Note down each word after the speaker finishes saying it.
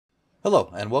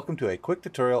Hello, and welcome to a quick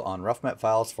tutorial on Roughmet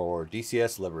files for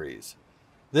DCS liveries.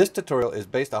 This tutorial is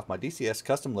based off my DCS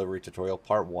custom livery tutorial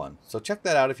part 1, so check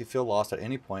that out if you feel lost at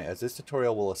any point, as this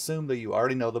tutorial will assume that you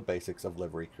already know the basics of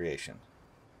livery creation.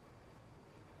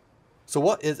 So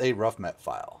what is a Roughmet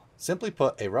file? Simply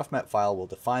put, a Roughmet file will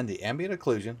define the ambient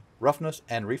occlusion, roughness,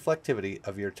 and reflectivity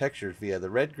of your textures via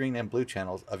the red, green, and blue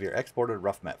channels of your exported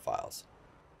Roughmet files.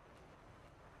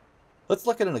 Let's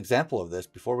look at an example of this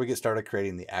before we get started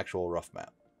creating the actual Roughmet.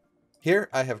 Here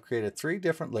I have created 3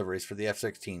 different liveries for the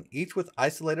F-16, each with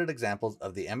isolated examples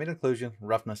of the ambient occlusion,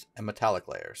 roughness, and metallic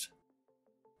layers.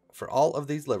 For all of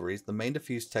these liveries, the main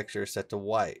diffuse texture is set to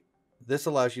white. This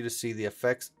allows you to see the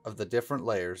effects of the different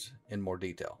layers in more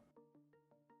detail.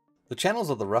 The channels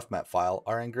of the Roughmet file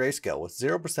are in grayscale, with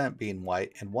 0% being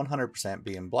white and 100%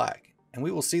 being black, and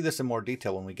we will see this in more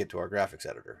detail when we get to our graphics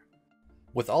editor.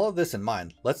 With all of this in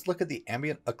mind, let's look at the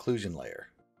ambient occlusion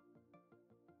layer.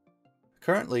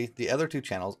 Currently, the other 2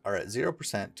 channels are at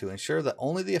 0% to ensure that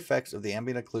only the effects of the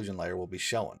ambient occlusion layer will be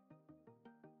shown.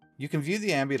 You can view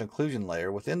the ambient occlusion layer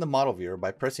within the model viewer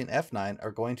by pressing F9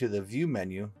 or going to the View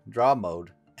menu, Draw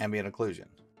Mode, Ambient Occlusion.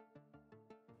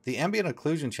 The ambient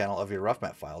occlusion channel of your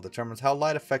Roughmet file determines how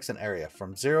light affects an area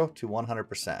from 0 to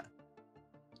 100%.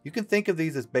 You can think of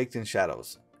these as baked-in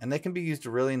shadows, and they can be used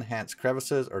to really enhance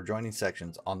crevices or joining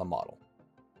sections on the model.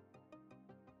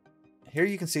 Here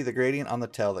you can see the gradient on the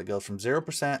tail that goes from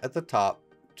 0% at the top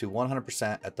to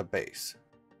 100% at the base.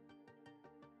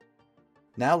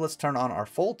 Now let's turn on our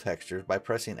fold textures by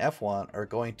pressing F1 or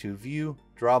going to View,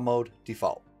 Draw Mode,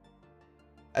 Default.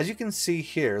 As you can see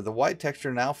here, the white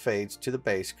texture now fades to the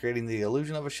base, creating the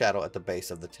illusion of a shadow at the base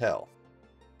of the tail.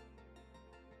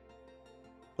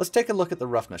 Let's take a look at the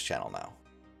roughness channel now.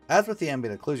 As with the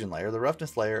ambient occlusion layer, the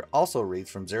roughness layer also reads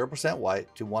from 0%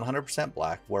 white to 100%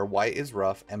 black, where white is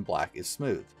rough and black is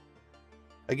smooth.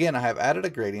 Again, I have added a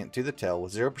gradient to the tail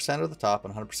with 0% at the top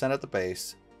and 100% at the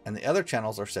base, and the other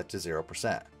channels are set to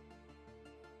 0%.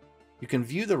 You can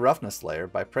view the roughness layer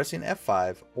by pressing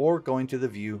F5 or going to the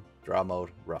View, Draw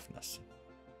Mode, Roughness.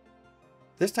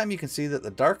 This time you can see that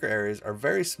the darker areas are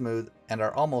very smooth and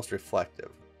are almost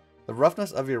reflective. The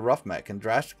roughness of your Roughmet can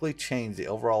drastically change the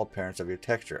overall appearance of your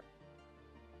texture.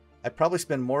 I probably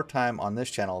spend more time on this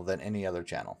channel than any other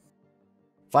channel.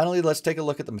 Finally, let's take a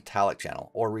look at the metallic channel,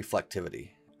 or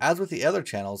reflectivity. As with the other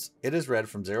channels, it is read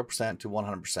from 0% to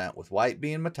 100%, with white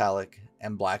being metallic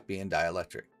and black being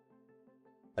dielectric.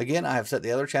 Again, I have set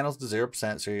the other channels to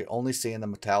 0% so you're only seeing the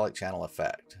metallic channel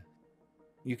effect.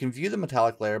 You can view the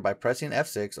metallic layer by pressing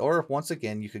F6, or once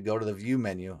again you could go to the View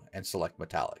menu and select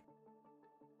metallic.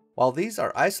 While these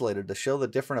are isolated to show the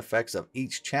different effects of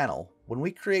each channel, when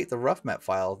we create the Roughmet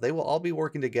file, they will all be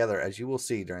working together, as you will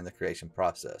see during the creation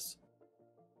process.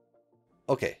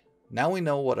 Okay, now we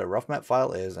know what a Roughmet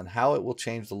file is and how it will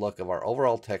change the look of our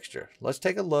overall texture. Let's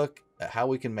take a look at how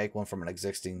we can make one from an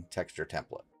existing texture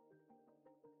template.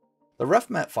 The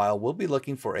Roughmet file will be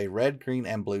looking for a red, green,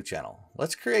 and blue channel.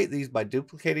 Let's create these by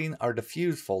duplicating our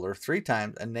diffuse folder 3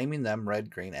 times and naming them red,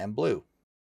 green, and blue.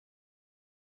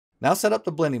 Now set up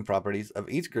the blending properties of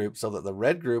each group so that the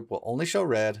red group will only show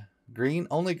red, green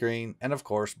only green, and of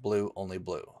course blue only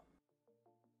blue.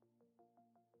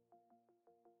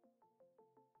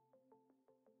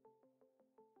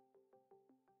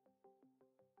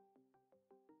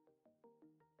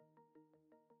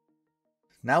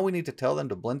 Now we need to tell them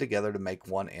to blend together to make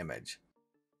one image.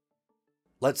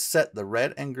 Let's set the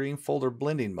red and green folder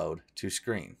blending mode to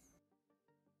screen.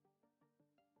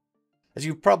 As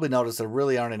you've probably noticed, there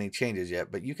really aren't any changes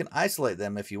yet, but you can isolate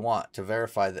them if you want to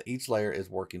verify that each layer is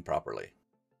working properly.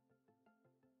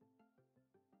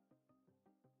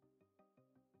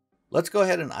 Let's go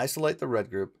ahead and isolate the red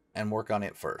group and work on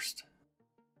it first.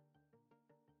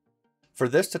 For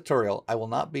this tutorial, I will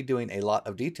not be doing a lot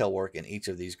of detail work in each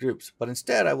of these groups, but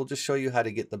instead I will just show you how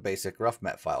to get the basic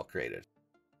Roughmet file created,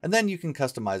 and then you can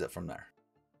customize it from there.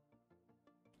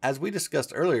 As we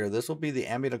discussed earlier, this will be the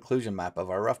ambient occlusion map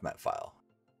of our Roughmet file.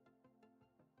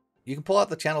 You can pull out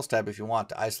the Channels tab if you want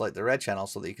to isolate the red channel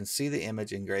so that you can see the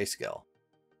image in grayscale.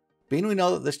 Being we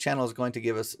know that this channel is going to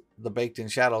give us the baked-in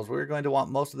shadows, we're going to want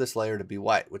most of this layer to be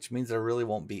white, which means there really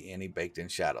won't be any baked-in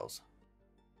shadows.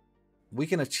 We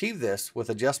can achieve this with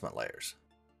adjustment layers.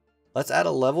 Let's add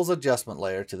a levels adjustment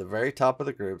layer to the very top of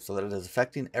the group so that it is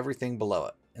affecting everything below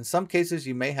it. In some cases,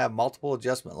 you may have multiple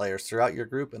adjustment layers throughout your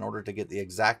group in order to get the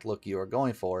exact look you are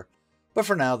going for, but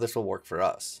for now this will work for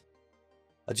us.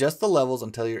 Adjust the levels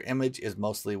until your image is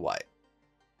mostly white.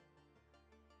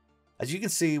 As you can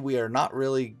see, we are not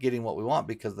really getting what we want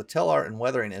because the tail art and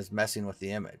weathering is messing with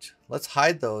the image. Let's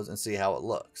hide those and see how it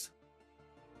looks.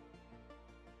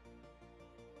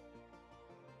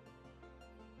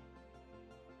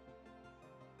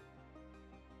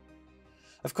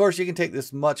 Of course, you can take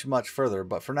this much further,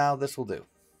 but for now, this will do.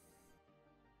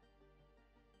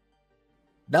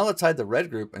 Now let's hide the red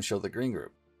group and show the green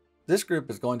group. This group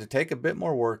is going to take a bit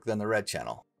more work than the red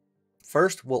channel.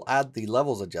 First, we'll add the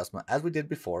levels adjustment as we did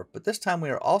before, but this time we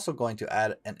are also going to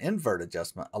add an invert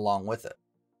adjustment along with it.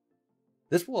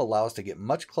 This will allow us to get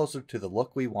much closer to the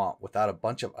look we want without a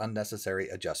bunch of unnecessary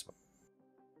adjustment.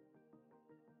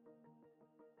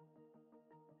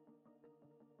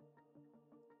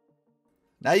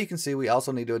 Now you can see we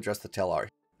also need to address the tail art.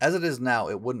 As it is now,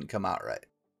 it wouldn't come out right.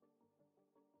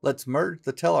 Let's merge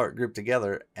the tail art group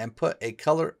together and put a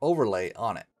color overlay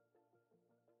on it.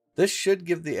 This should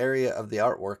give the area of the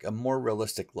artwork a more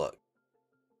realistic look.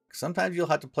 Sometimes you'll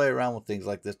have to play around with things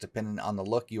like this depending on the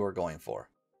look you are going for.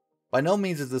 By no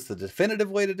means is this the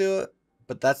definitive way to do it,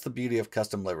 but that's the beauty of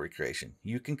custom livery creation.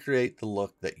 You can create the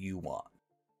look that you want.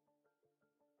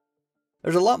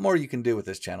 There's a lot more you can do with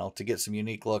this channel to get some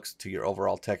unique looks to your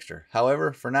overall texture.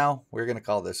 However, for now, we're going to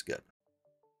call this good.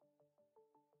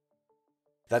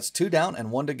 That's 2 down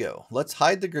and 1 to go. Let's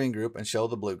hide the green group and show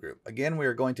the blue group. Again, we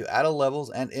are going to add a levels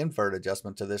and invert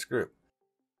adjustment to this group.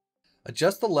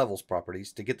 Adjust the levels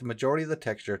properties to get the majority of the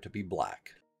texture to be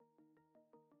black.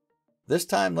 This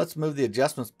time, let's move the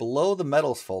adjustments below the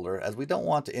metals folder as we don't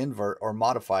want to invert or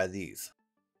modify these.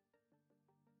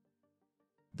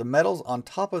 The metals on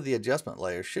top of the adjustment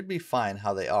layer should be fine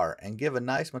how they are and give a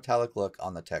nice metallic look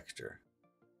on the texture.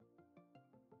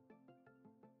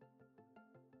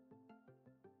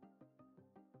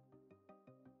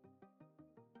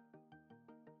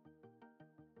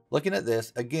 Looking at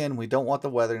this, again, we don't want the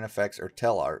weathering effects or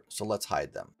tail art, so let's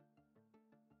hide them.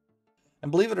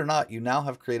 And believe it or not, you now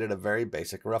have created a very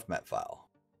basic Roughmet file.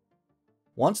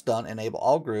 Once done, enable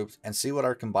all groups and see what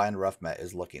our combined Roughmet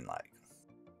is looking like.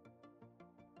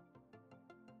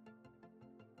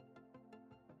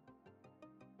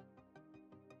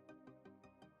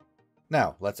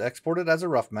 Now, let's export it as a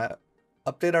Roughmet,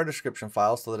 update our description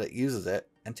file so that it uses it,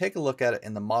 and take a look at it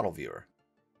in the model viewer.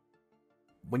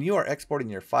 When you are exporting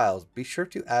your files, be sure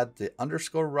to add the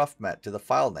 _Roughmet to the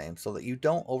file name so that you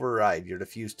don't override your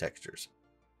diffuse textures.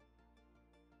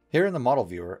 Here in the model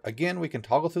viewer, again we can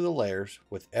toggle through the layers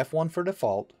with F1 for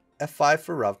default, F5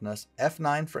 for roughness,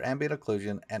 F9 for ambient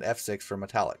occlusion, and F6 for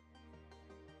metallic.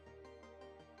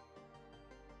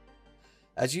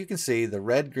 As you can see, the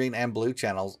red, green, and blue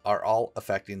channels are all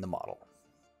affecting the model.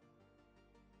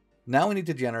 Now we need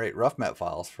to generate Roughmet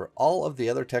files for all of the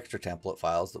other texture template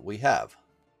files that we have.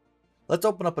 Let's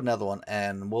open up another one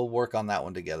and we'll work on that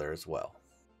one together as well.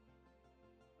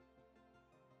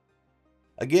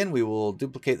 Again, we will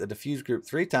duplicate the diffuse group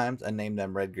 3 times and name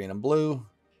them red, green, and blue.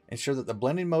 Ensure that the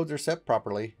blending modes are set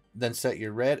properly, then set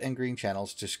your red and green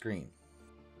channels to screen.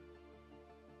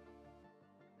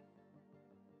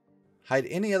 Hide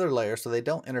any other layer so they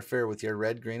don't interfere with your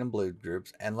red, green, and blue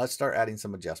groups, and let's start adding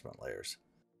some adjustment layers.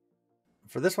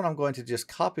 For this one, I'm going to just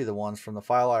copy the ones from the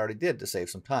file I already did to save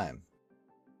some time.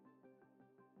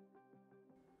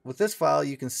 With this file,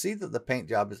 you can see that the paint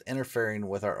job is interfering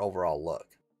with our overall look.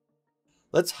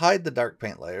 Let's hide the dark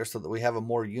paint layer so that we have a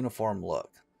more uniform look.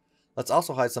 Let's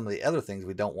also hide some of the other things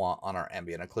we don't want on our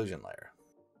ambient occlusion layer.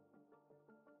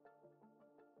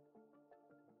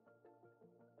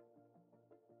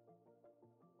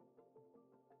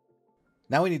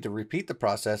 Now we need to repeat the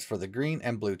process for the green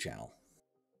and blue channel.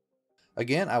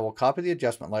 Again, I will copy the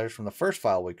adjustment layers from the first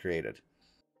file we created.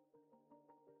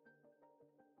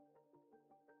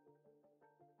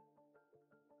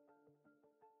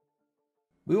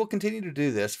 We will continue to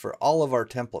do this for all of our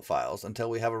template files until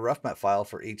we have a Roughmet file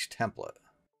for each template.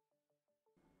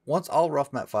 Once all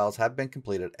Roughmet files have been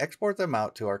completed, export them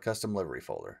out to our custom livery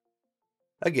folder.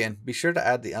 Again, be sure to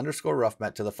add the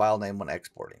 _Roughmet to the file name when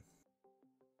exporting.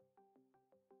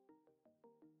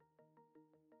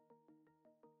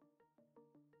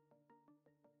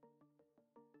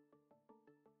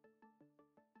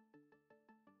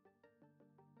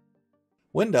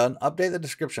 When done, update the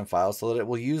description file so that it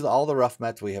will use all the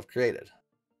Roughmets we have created.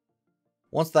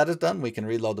 Once that is done, we can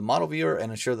reload the model viewer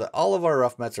and ensure that all of our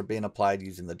Roughmets are being applied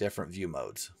using the different view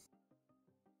modes.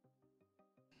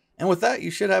 And with that, you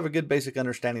should have a good basic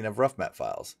understanding of Roughmet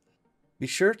files. Be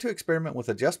sure to experiment with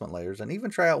adjustment layers and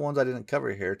even try out ones I didn't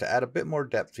cover here to add a bit more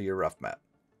depth to your Roughmet.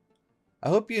 I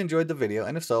hope you enjoyed the video,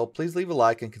 and if so, please leave a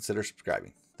like and consider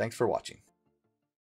subscribing. Thanks for watching.